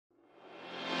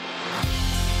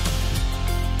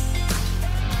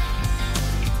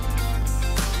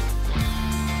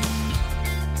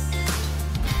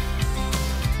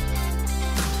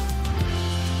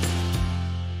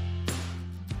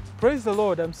Praise the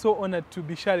Lord. I'm so honored to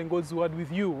be sharing God's word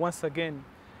with you once again.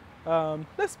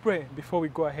 Let's pray before we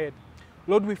go ahead.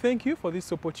 Lord, we thank you for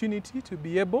this opportunity to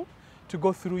be able to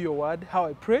go through your word. How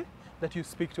I pray that you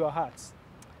speak to our hearts.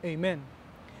 Amen.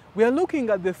 We are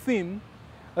looking at the theme,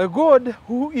 a God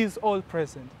who is all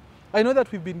present. I know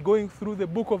that we've been going through the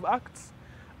book of Acts.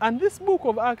 And this book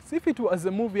of Acts, if it was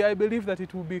a movie, I believe that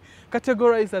it will be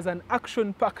categorized as an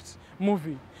action-packed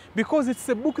movie, because it's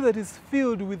a book that is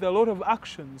filled with a lot of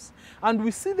actions. And we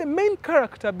see the main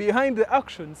character behind the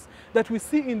actions that we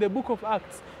see in the book of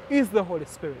Acts is the Holy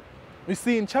Spirit. We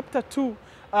see in chapter 2,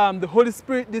 the Holy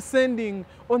Spirit descending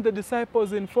on the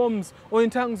disciples in forms or in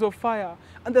tongues of fire,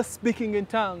 and they're speaking in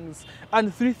tongues,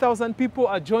 and 3,000 people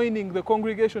are joining the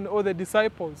congregation or the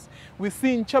disciples. We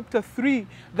see in chapter 3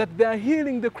 that they are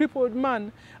healing the crippled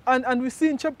man, and we see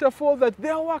in chapter 4 that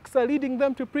their works are leading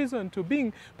them to prison, to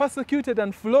being persecuted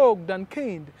and flogged and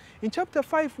caned. In chapter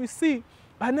 5 we see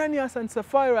Ananias and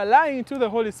Sapphira lying to the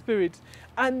Holy Spirit,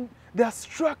 and they are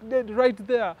struck dead right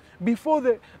there before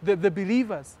the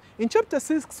believers. In chapter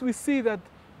 6, we see that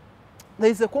there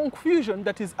is a confusion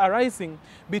that is arising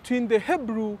between the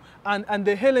Hebrew and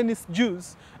the Hellenist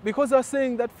Jews, because they're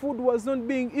saying that food was not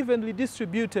being evenly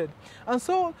distributed. And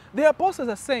so the apostles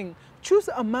are saying, choose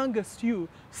amongst you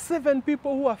 7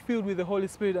 people who are filled with the Holy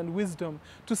Spirit and wisdom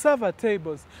to serve at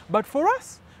tables. But for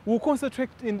us, we'll concentrate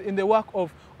in the work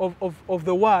of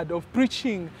the word, of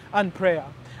preaching and prayer.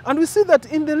 And we see that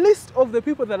in the list of the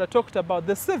people that are talked about,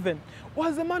 the 7,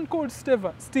 was a man called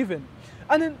Stephen.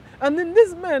 And then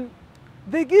these men,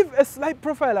 they give a slight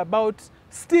profile about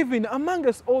Stephen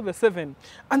amongst all the 7.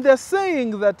 And they're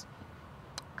saying that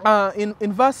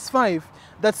in verse 5,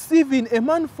 that Stephen, a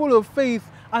man full of faith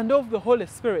and of the Holy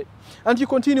Spirit. And you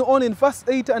continue on in verse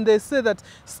 8, and they say that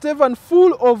Stephen,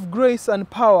 full of grace and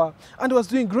power, and was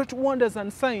doing great wonders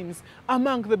and signs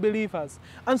among the believers.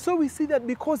 And so we see that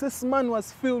because this man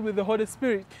was filled with the Holy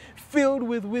Spirit, filled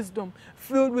with wisdom,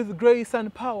 filled with grace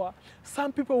and power,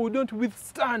 some people wouldn't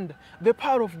withstand the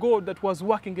power of God that was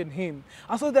working in him.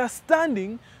 And so they're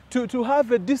standing to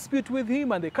have a dispute with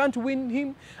him, and they can't win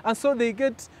him. And so they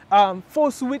get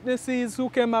false witnesses who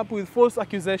came up with false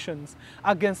accusations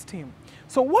against him.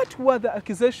 So what were the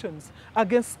accusations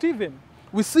against Stephen?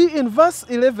 We see in verse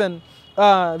 11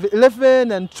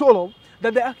 and 12,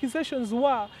 that the accusations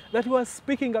were that he was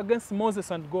speaking against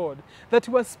Moses and God, that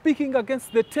he was speaking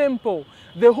against the temple,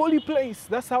 the holy place,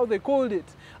 that's how they called it,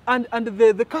 and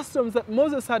the customs that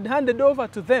Moses had handed over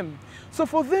to them. So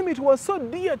for them it was so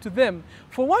dear to them.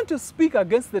 For one to speak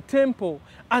against the temple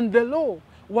and the law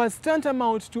was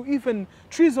tantamount to even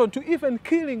treason, to even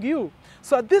killing you.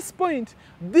 So at this point,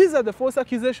 these are the false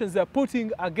accusations they are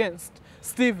putting against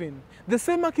Stephen. The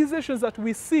same accusations that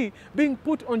we see being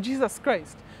put on Jesus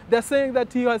Christ. They're saying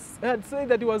that he had said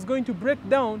that he was going to break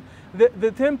down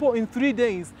the temple in 3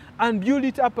 days and build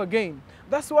it up again.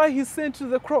 That's why he's sent to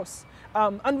the cross.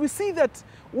 And we see that,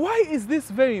 why is this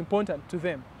very important to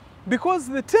them? Because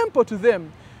the temple to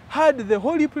them had the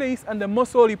holy place and the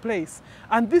most holy place.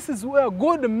 And this is where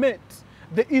God met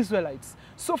the Israelites.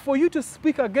 So for you to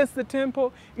speak against the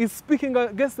temple is speaking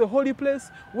against the holy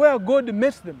place where God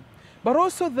met them. But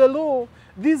also the law,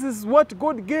 this is what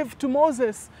God gave to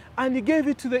Moses, and he gave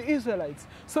it to the Israelites.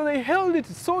 So they held it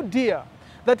so dear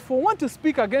that for one to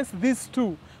speak against these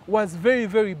two was very,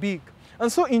 very big.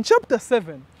 And so in chapter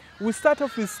 7, we start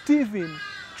off with Stephen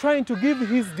trying to give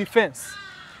his defense.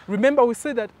 Remember, we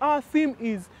said that our theme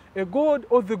is a God,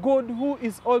 or the God who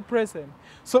is all present.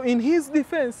 So in his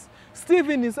defense,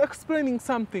 Stephen is explaining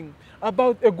something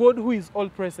about a God who is all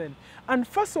present. And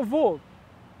first of all,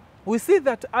 we see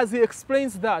that as he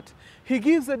explains that, he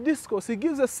gives a discourse, he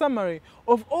gives a summary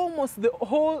of almost the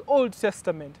whole Old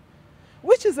Testament.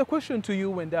 Which is a question to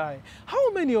you and I.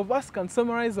 How many of us can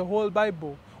summarize the whole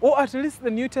Bible, or at least the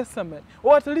New Testament,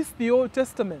 or at least the Old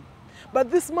Testament?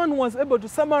 But this man was able to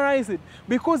summarize it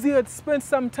because he had spent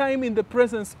some time in the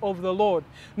presence of the Lord.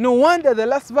 No wonder the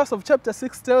last verse of chapter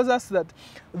 6 tells us that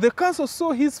the council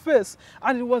saw his face,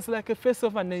 and it was like a face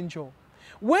of an angel.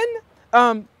 When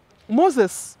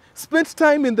Moses spent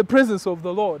time in the presence of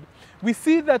the Lord, we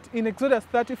see that in Exodus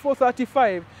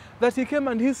 34:35, that he came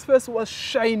and his face was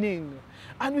shining.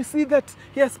 And we see that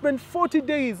he has spent 40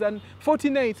 days and 40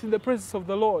 nights in the presence of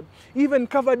the Lord. He even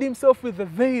covered himself with a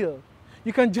veil.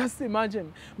 You can just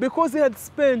imagine, because he had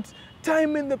spent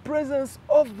time in the presence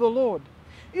of the Lord.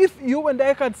 If you and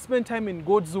I can spend time in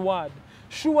God's word,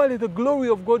 surely the glory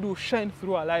of God will shine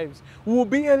through our lives. We will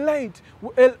be a light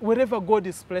wherever God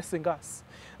is placing us.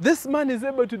 This man is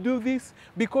able to do this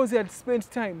because he had spent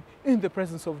time in the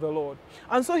presence of the Lord.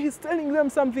 And so he's telling them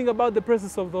something about the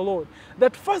presence of the Lord.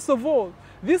 That first of all,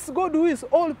 this God who is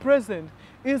all present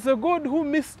is a God who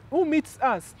meets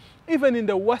us even in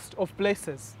the worst of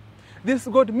places. This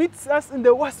God meets us in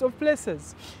the worst of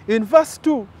places. In verse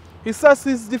 2, he starts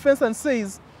his defense and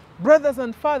says, brothers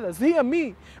and fathers, hear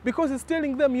me, because he's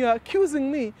telling them, you are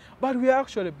accusing me, but we are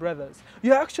actually brothers.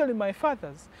 You are actually my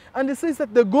fathers. And he says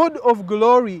that the God of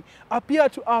glory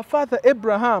appeared to our father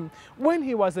Abraham when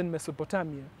he was in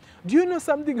Mesopotamia. Do you know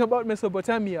something about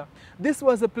Mesopotamia? This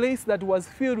was a place that was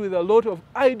filled with a lot of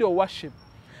idol worship.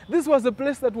 This was a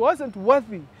place that wasn't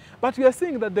worthy. But we are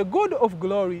seeing that the God of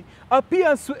glory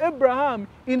appears to Abraham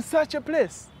in such a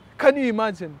place. Can you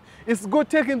imagine? It's God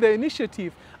taking the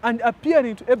initiative and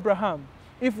appearing to Abraham.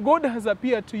 If God has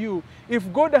appeared to you,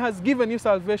 if God has given you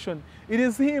salvation, it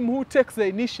is him who takes the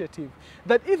initiative.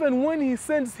 That even when he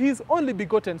sends his only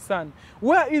begotten son,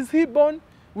 where is he born?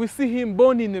 We see him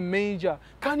born in a manger.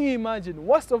 Can you imagine?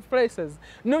 Worst of places,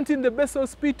 not in the best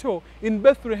hospital in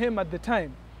Bethlehem at the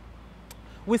time.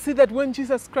 We see that when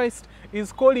Jesus Christ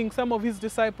is calling some of his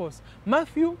disciples,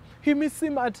 Matthew, he meets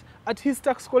him at his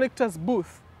tax collector's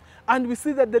booth. And we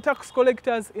see that the tax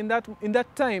collectors in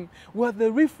that time were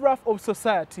the riffraff of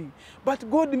society. But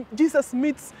Jesus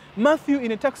meets Matthew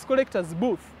in a tax collector's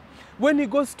booth. When he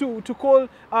goes to call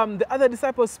the other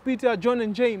disciples, Peter, John,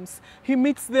 and James, he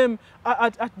meets them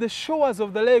at the shores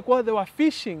of the lake where they were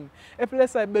fishing. A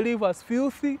place I believe was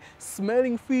filthy,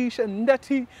 smelling fish and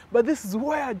dirty. But this is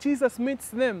where Jesus meets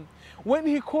them. When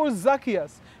he calls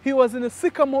Zacchaeus, he was in a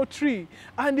sycamore tree,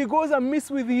 and he goes and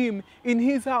meets with him in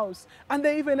his house. And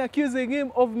they're even accusing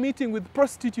him of meeting with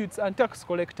prostitutes and tax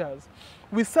collectors.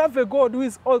 We serve a God who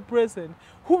is all present,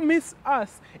 who meets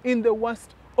us in the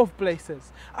worst of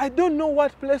places. I don't know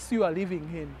what place you are living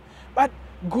in, but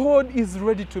God is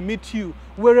ready to meet you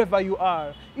wherever you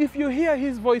are. If you hear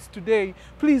his voice today,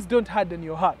 please don't harden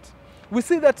your heart. We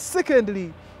see that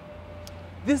secondly,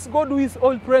 this God who is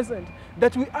all present,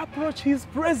 that we approach his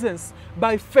presence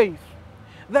by faith.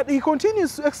 That he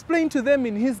continues to explain to them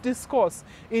in his discourse,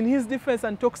 in his defense,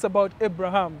 and talks about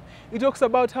Abraham. He talks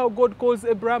about how God calls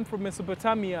Abraham from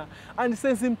Mesopotamia and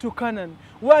sends him to Canaan,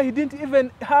 where he didn't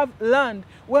even have land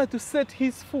where to set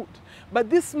his foot. But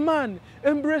this man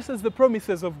embraces the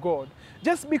promises of God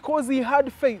just because he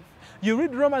had faith. You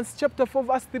read Romans chapter 4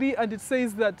 verse 3, and it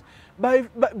says that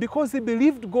because he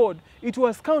believed God, it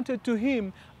was counted to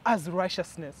him as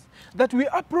righteousness. That we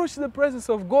approach the presence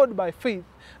of God by faith.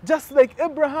 Just like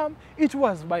Abraham, it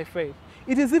was by faith.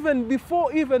 It is even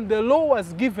before even the law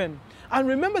was given. And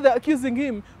remember, they're accusing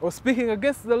him of speaking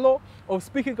against the law, of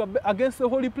speaking against the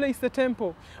holy place, the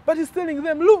temple. But he's telling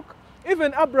them, look,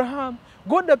 even Abraham,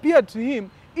 God appeared to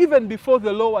him even before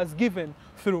the law was given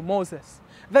through Moses.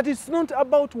 That it's not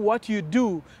about what you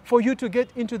do for you to get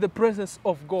into the presence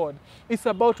of God. It's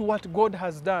about what God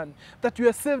has done. That we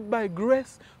are saved by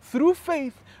grace through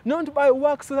faith, not by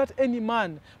works, so that any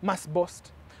man must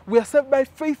boast. We are saved by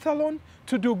faith alone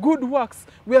to do good works.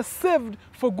 We are saved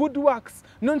for good works,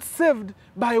 not saved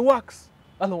by works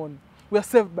alone. We are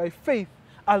saved by faith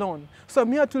alone. So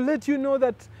I'm here to let you know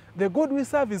that the God we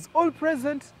serve is all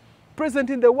present, present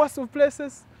in the worst of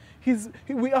places.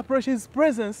 We approach his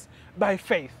presence by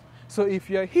faith. So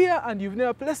if you're here and you've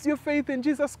never placed your faith in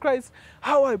Jesus Christ,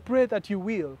 how I pray that you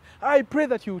will. I pray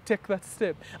that you will take that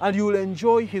step and you will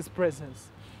enjoy his presence.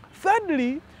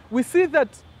 Thirdly, we see that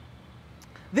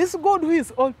this God who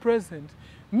is all present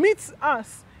meets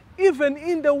us even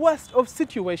in the worst of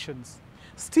situations.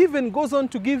 Stephen goes on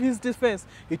to give his defense.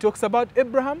 He talks about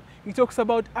Abraham, he talks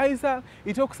about Isaac,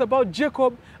 he talks about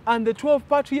Jacob and the 12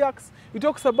 patriarchs. He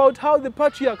talks about how the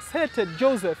patriarchs hated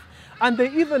Joseph and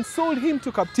they even sold him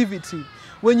to captivity.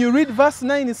 When you read verse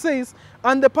 9, it says,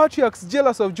 and the patriarchs,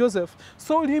 jealous of Joseph,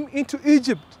 sold him into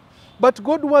Egypt. But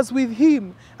God was with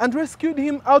him and rescued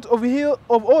him out of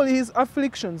all his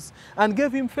afflictions and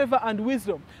gave him favor and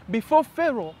wisdom before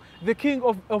Pharaoh, the king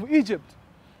of Egypt.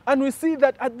 And we see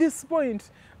that at this point,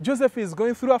 Joseph is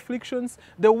going through afflictions,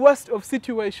 the worst of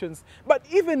situations. But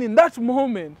even in that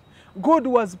moment, God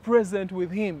was present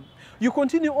with him. You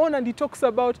continue on and he talks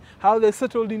about how they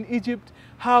settled in Egypt,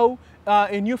 how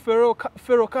a new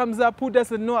Pharaoh comes up who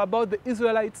doesn't know about the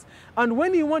Israelites. And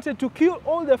when he wanted to kill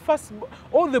all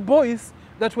the boys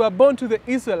that were born to the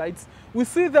Israelites, we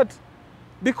see that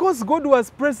because God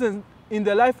was present in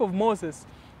the life of Moses,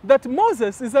 that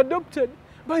Moses is adopted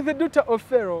by the daughter of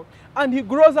Pharaoh, and he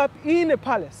grows up in a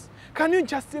palace. Can you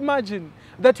just imagine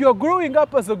that you are growing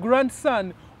up as a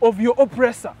grandson of your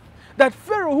oppressor? That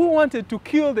Pharaoh, who wanted to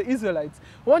kill the Israelites,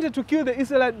 wanted to kill the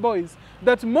Israelite boys,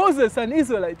 that Moses, an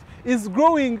Israelite, is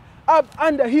growing up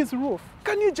under his roof.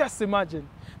 Can you just imagine?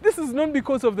 This is not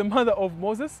because of the mother of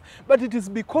Moses, but it is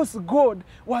because God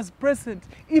was present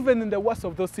even in the worst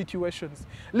of those situations.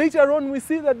 Later on, we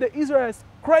see that the Israelites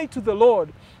cry to the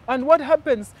Lord. And what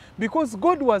happens? Because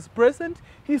God was present,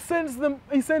 he sends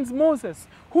Moses,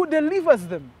 who delivers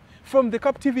them from the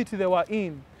captivity they were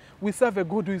in. We serve a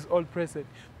God who is all present.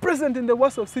 Present in the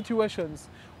worst of situations.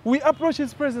 We approach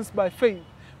his presence by faith.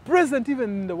 Present even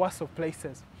in the worst of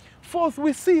places.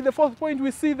 The fourth point,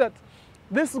 we see that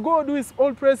this God who is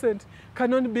all present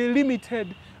cannot be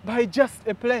limited by just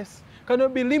a place,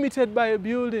 cannot be limited by a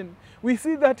building. We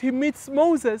see that he meets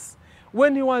Moses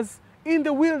when he was in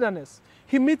the wilderness.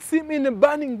 He meets him in a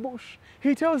burning bush.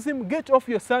 He tells him, get off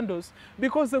your sandals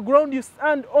because the ground you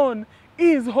stand on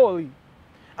is holy.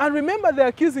 And remember, they're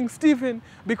accusing Stephen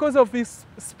because of his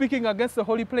speaking against the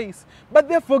holy place. But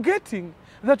they're forgetting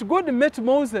that God met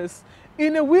Moses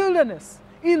in a wilderness,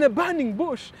 in a burning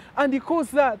bush, and he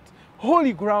calls that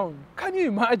holy ground. Can you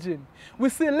imagine? We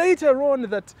see later on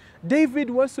that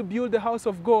David wants to build the house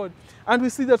of God, and we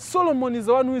see that Solomon is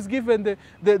the one who is given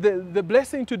the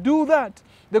blessing to do that,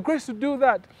 the grace to do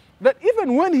that. That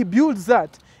even when he builds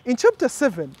that, in chapter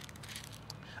 7,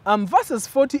 verses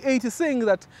 48 is saying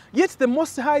that, yet the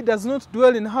Most High does not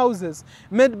dwell in houses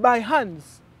made by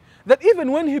hands. That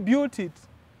even when he built it,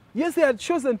 yes, he had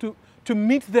chosen to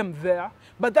meet them there,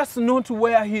 but that's not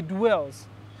where he dwells.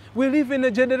 We live in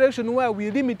a generation where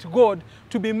we limit God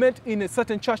to be met in a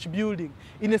certain church building,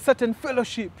 in a certain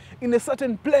fellowship, in a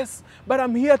certain place. But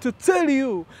I'm here to tell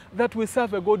you that we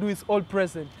serve a God who is all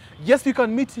present. Yes, you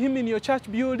can meet him in your church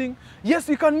building. Yes,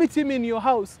 you can meet him in your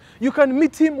house. You can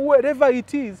meet him wherever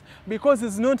it is, because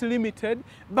he's not limited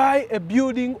by a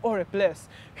building or a place.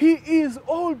 He is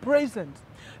all present.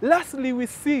 Lastly, we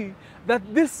see that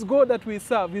this God that we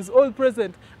serve is all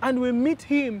present, and we meet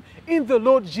him in the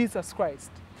Lord Jesus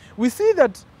Christ. We see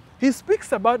that he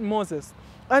speaks about Moses,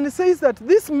 and he says that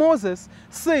this Moses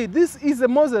said, this is a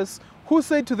Moses who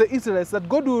said to the Israelites that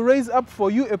God will raise up for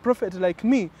you a prophet like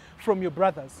me from your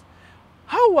brothers.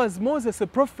 How was Moses a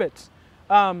prophet?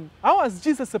 How was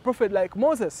Jesus a prophet like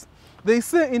Moses? They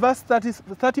say in verse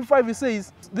 35, he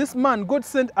says, this man God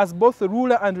sent as both a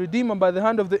ruler and redeemer by the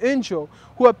hand of the angel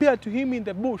who appeared to him in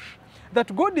the bush.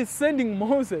 That God is sending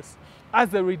Moses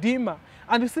as a redeemer.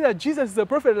 And we say that Jesus is a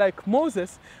prophet like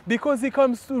Moses because he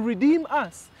comes to redeem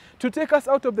us, to take us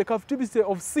out of the captivity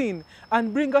of sin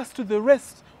and bring us to the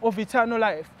rest of eternal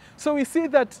life. So we see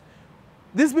that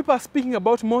these people are speaking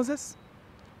about Moses.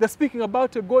 They're speaking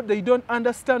about a God they don't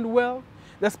understand well.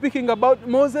 They're speaking about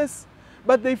Moses,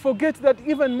 but they forget that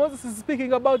even Moses is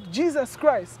speaking about Jesus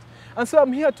Christ. And so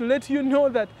I'm here to let you know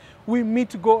that we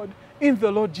meet God in the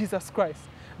Lord Jesus Christ,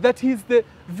 that he's the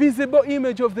visible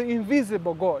image of the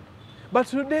invisible God. But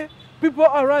today, people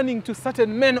are running to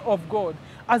certain men of God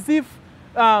as if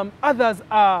others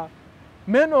are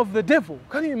men of the devil.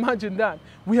 Can you imagine that?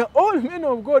 We are all men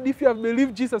of God. If you have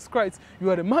believed Jesus Christ, you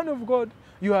are a man of God,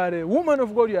 you are a woman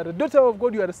of God, you are a daughter of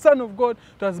God, you are a son of God.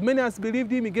 To as many as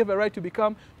believed him, he gave a right to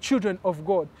become children of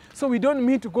God. So we don't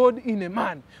meet God in a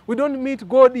man. We don't meet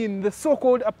God in the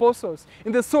so-called apostles,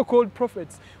 in the so-called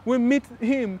prophets. We meet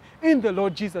him in the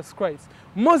Lord Jesus Christ.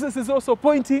 Moses is also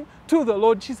pointing to the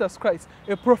Lord Jesus Christ,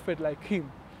 a prophet like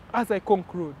him. As I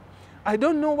conclude, I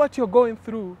don't know what you're going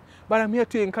through, but I'm here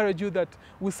to encourage you that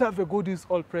we serve a God who is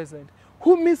all present,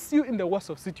 who meets you in the worst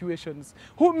of situations,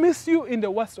 who meets you in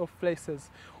the worst of places,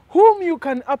 whom you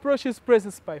can approach his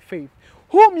presence by faith,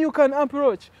 whom you can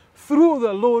approach through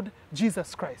the Lord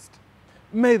Jesus Christ.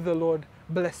 May the Lord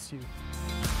bless you.